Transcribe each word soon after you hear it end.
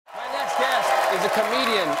is a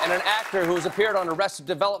comedian and an actor who has appeared on Arrested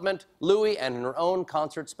Development, Louie, and in her own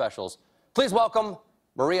concert specials. Please welcome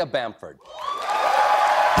Maria Bamford.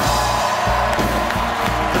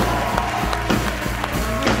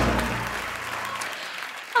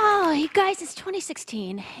 Oh, you guys, it's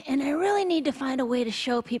 2016, and I really need to find a way to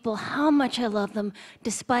show people how much I love them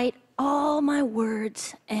despite all my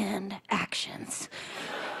words and actions.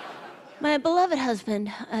 My beloved husband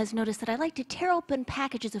has noticed that I like to tear open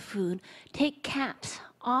packages of food, take caps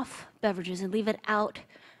off beverages, and leave it out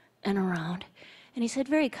and around. And he said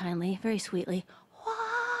very kindly, very sweetly,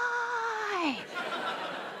 "Why?"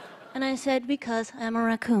 And I said, "Because I'm a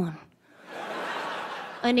raccoon.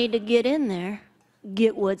 I need to get in there,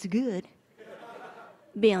 get what's good,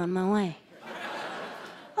 be on my way."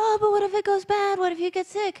 "Oh, but what if it goes bad? What if you get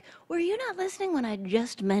sick?" "Were you not listening when I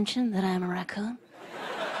just mentioned that I'm a raccoon?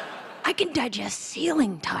 I can digest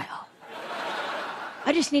ceiling tile.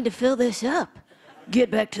 I just need to fill this up, get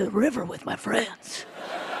back to the river with my friends."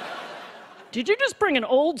 Did you just bring an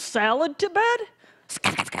old salad to bed?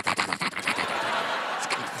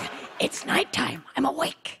 It's nighttime. I'm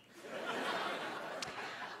awake.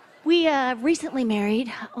 We recently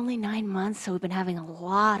married, only 9 months, so we've been having a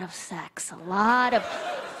lot of sex, a lot of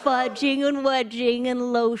fudging and wedging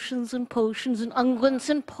and lotions and potions and unguents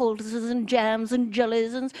and poultices and jams and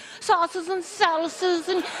jellies and sauces and salsas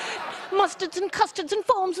and mustards and custards and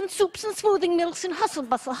foams and soups and smoothing milks and hustle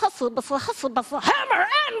bustle, hustle bustle, hustle bustle. Hammer,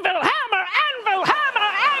 anvil, hammer, anvil, hammer,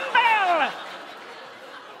 anvil!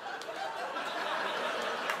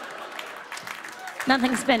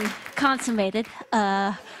 Nothing's been consummated,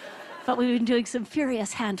 but we've been doing some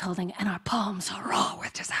furious hand-holding, and our palms are raw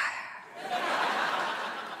with desire.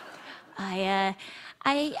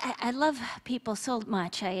 I love people so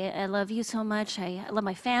much. I love you so much. I love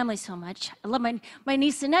my family so much. I love my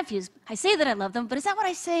niece and nephews. I say that I love them, but is that what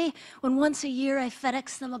I say when once a year I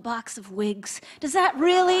FedEx them a box of wigs? Does that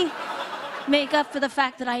really make up for the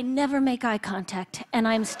fact that I never make eye contact, and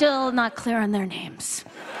I'm still not clear on their names?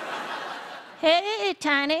 Hey,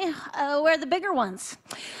 Tiny, where are the bigger ones?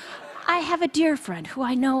 I have a dear friend who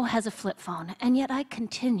I know has a flip phone, and yet I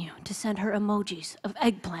continue to send her emojis of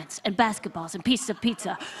eggplants and basketballs and pieces of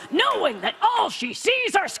pizza, Knowing that all she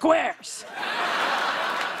sees are squares.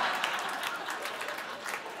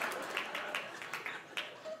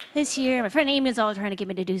 This year, my friend Amy is always trying to get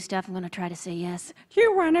me to do stuff. I'm going to try to say yes.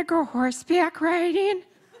 You want to go horseback riding?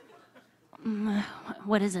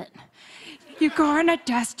 What is it? You go on a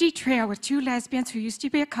dusty trail with two lesbians who used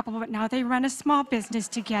to be a couple, but now they run a small business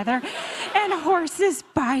together, and horses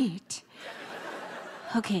bite.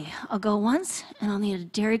 Okay, I'll go once, and I'll need a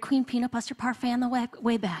Dairy Queen peanut butter parfait on the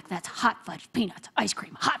way back. That's hot fudge, peanuts, ice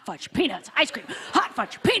cream, hot fudge, peanuts, ice cream, hot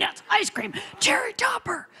fudge, peanuts, ice cream, cherry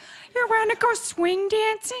topper. You want to go swing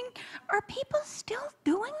dancing? Are people still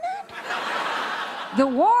doing that? The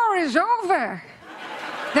war is over.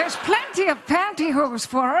 There's plenty of pantyhose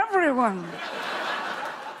for everyone.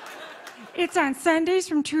 It's on Sundays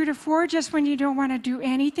from 2 to 4, just when you don't want to do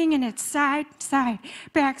anything, and it's side, side,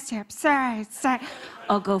 back step, side, side.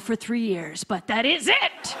 I'll go for 3 years, but that is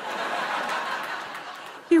it.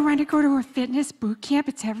 You want to go to a fitness boot camp?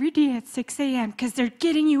 It's every day at 6 a.m. because they're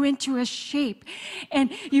getting you into a shape. And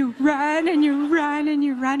you run and you run and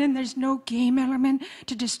you run, and there's no game element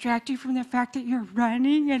to distract you from the fact that you're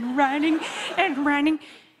running and running and running.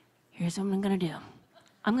 Here's what I'm gonna do.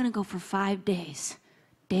 I'm gonna go for 5 days.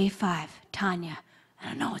 Day 5, Tanya,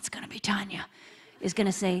 and I know it's gonna be Tanya, is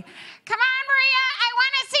gonna say, "Come on, Maria, I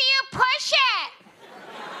wanna see you push it."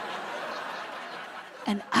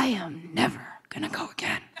 And I am never gonna go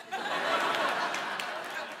again.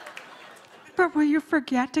 But will you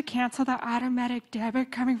forget to cancel the automatic debit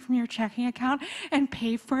coming from your checking account and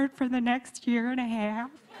pay for it for the next year and a half?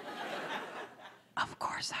 Of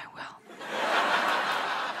course I will.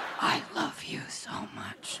 I love you so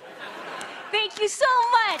much. Thank you so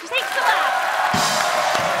much. Thanks a lot.